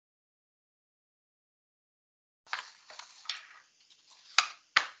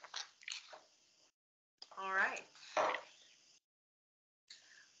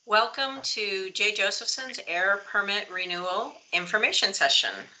Welcome to J. Josephson's air permit renewal information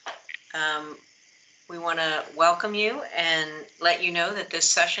session. We want to welcome you and let you know that this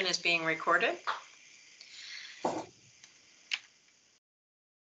session is being recorded.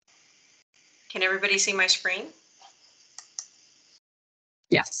 Can everybody see my screen?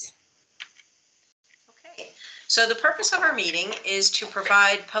 Yes. Okay, so the purpose of our meeting is to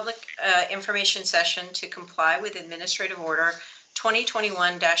provide public information session to comply with Administrative Order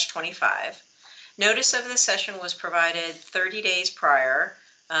 2021-25. Notice of the session was provided 30 days prior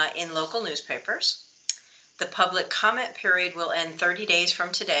in local newspapers. The public comment period will end 30 days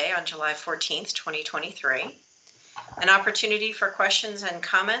from today on July 14th, 2023. An opportunity for questions and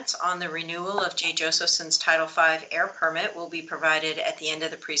comments on the renewal of J. Josephson's Title V air permit will be provided at the end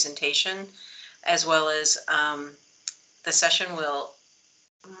of the presentation, as well as the session will.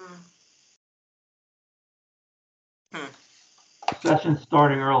 Session's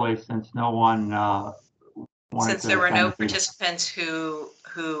starting early since no one Since there were no participants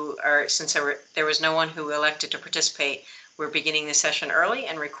since there was no one who elected to participate, we're beginning the session early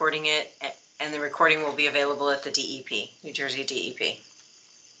and recording it, and the recording will be available at the DEP, New Jersey DEP.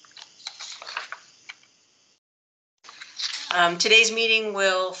 Today's meeting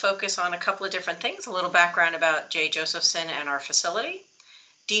will focus on a couple of different things: a little background about J. Josephson and our facility,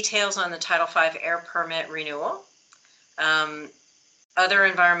 details on the Title V air permit renewal, other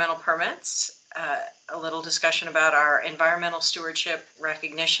environmental permits, a little discussion about our environmental stewardship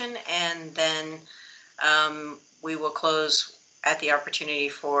recognition, and then we will close at the opportunity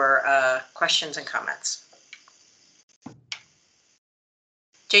for questions and comments.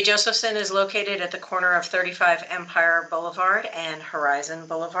 J. Josephson is located at the corner of 35 Empire Boulevard and Horizon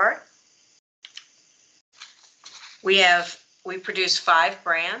Boulevard. We produce 5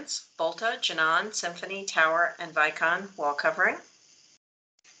 brands: Volta, Janan, Symphony, Tower, and Vicon wall covering.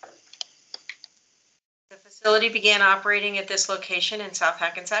 The facility began operating at this location in South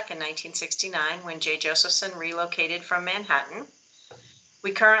Hackensack in 1969 when J. Josephson relocated from Manhattan.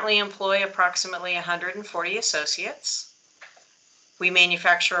 We currently employ approximately 140 associates. We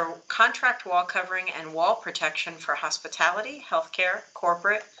manufacture contract wall covering and wall protection for hospitality, healthcare,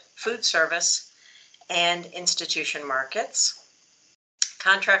 corporate, food service, and institution markets.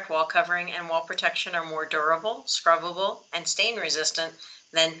 Contract wall covering and wall protection are more durable, scrubbable, and stain resistant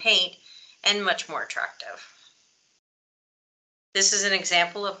than paint, and much more attractive. This is an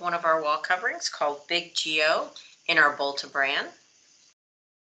example of one of our wall coverings called Big Geo in our Volta brand.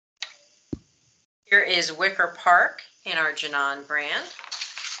 Here is Wicker Park in our Janan brand.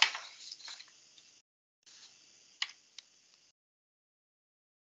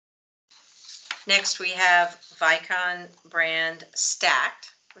 Next, we have Vicon brand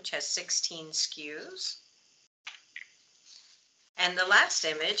Stacked, which has 16 SKUs. And the last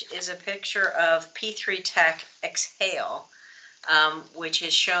image is a picture of P3 Tech Exhale, which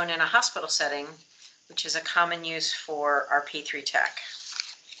is shown in a hospital setting, which is a common use for our P3 Tech.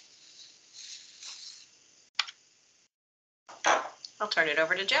 I'll turn it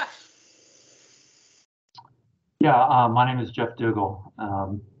over to Jeff. Yeah, my name is Jeff Dougal.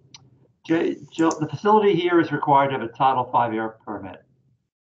 The facility here is required to have a Title V air permit.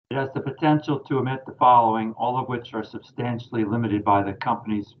 It has the potential to emit the following, all of which are substantially limited by the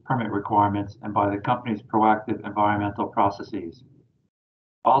company's permit requirements and by the company's proactive environmental processes: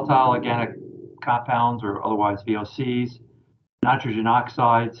 volatile organic compounds, or otherwise VOCs, nitrogen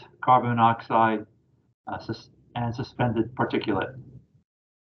oxides, carbon monoxide, and suspended particulate.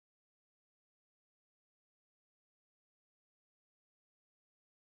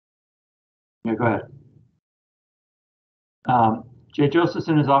 Yeah, go ahead. J.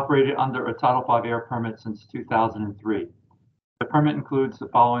 Josephson has operated under a Title V air permit since 2003. The permit includes the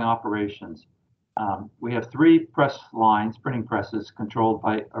following operations. We have 3 press lines, printing presses, controlled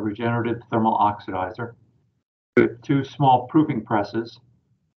by a regenerative thermal oxidizer. We have 2 small proofing presses.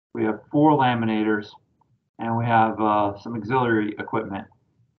 We have 4 laminators, and we have some auxiliary equipment,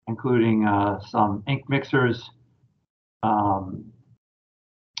 including some ink mixers,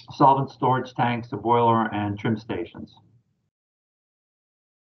 solvent storage tanks, a boiler, and trim stations.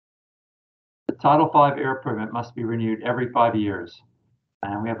 The Title V air permit must be renewed every 5 years,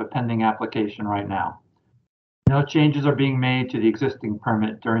 and we have a pending application right now. No changes are being made to the existing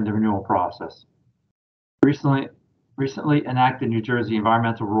permit during the renewal process. Recently enacted New Jersey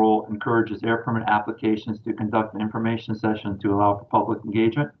environmental rule encourages air permit applications to conduct an information session to allow for public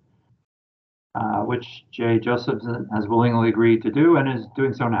engagement, which J. Josephson has willingly agreed to do and is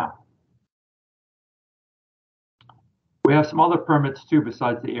doing so now. We have some other permits too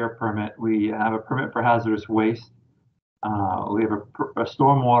besides the air permit. We have a permit for hazardous waste, We have a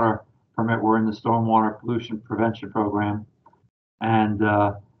stormwater permit. We're in the stormwater pollution prevention program, and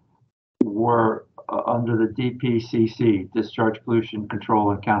we're under the DPCC, Discharge Pollution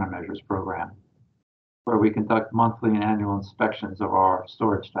Control and Countermeasures Program, where we conduct monthly and annual inspections of our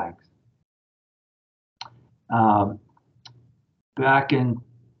storage tanks. Back in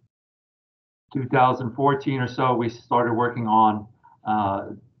 2014 or so, we started working on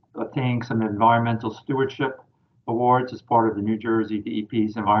obtaining some environmental stewardship awards as part of the New Jersey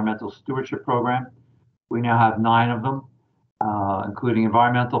DEP's environmental stewardship program. We now have 9 of them, including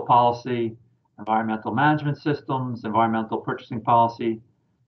environmental policy, environmental management systems, environmental purchasing policy,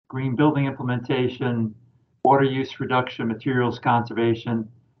 green building implementation, water use reduction, materials conservation,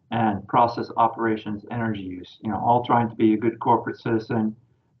 and process operations energy use. All trying to be a good corporate citizen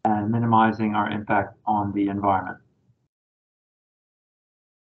and minimizing our impact on the environment.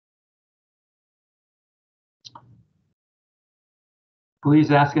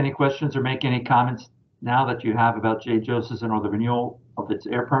 Please ask any questions or make any comments now that you have about J. Josephson or the renewal of its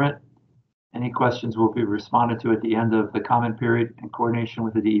air permit. Any questions will be responded to at the end of the comment period in coordination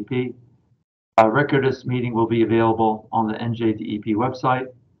with the DEP. A record of this meeting will be available on the NJDEP website,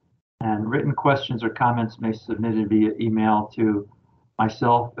 and written questions or comments may be submitted via email to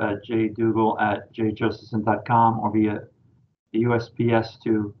myself at jdougal@jjosephson.com or via USPS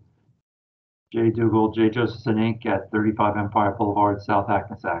to J. Dougal, J. Josephson Inc. at 35 Empire Boulevard, South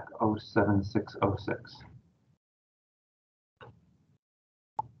Hackensack, 07606.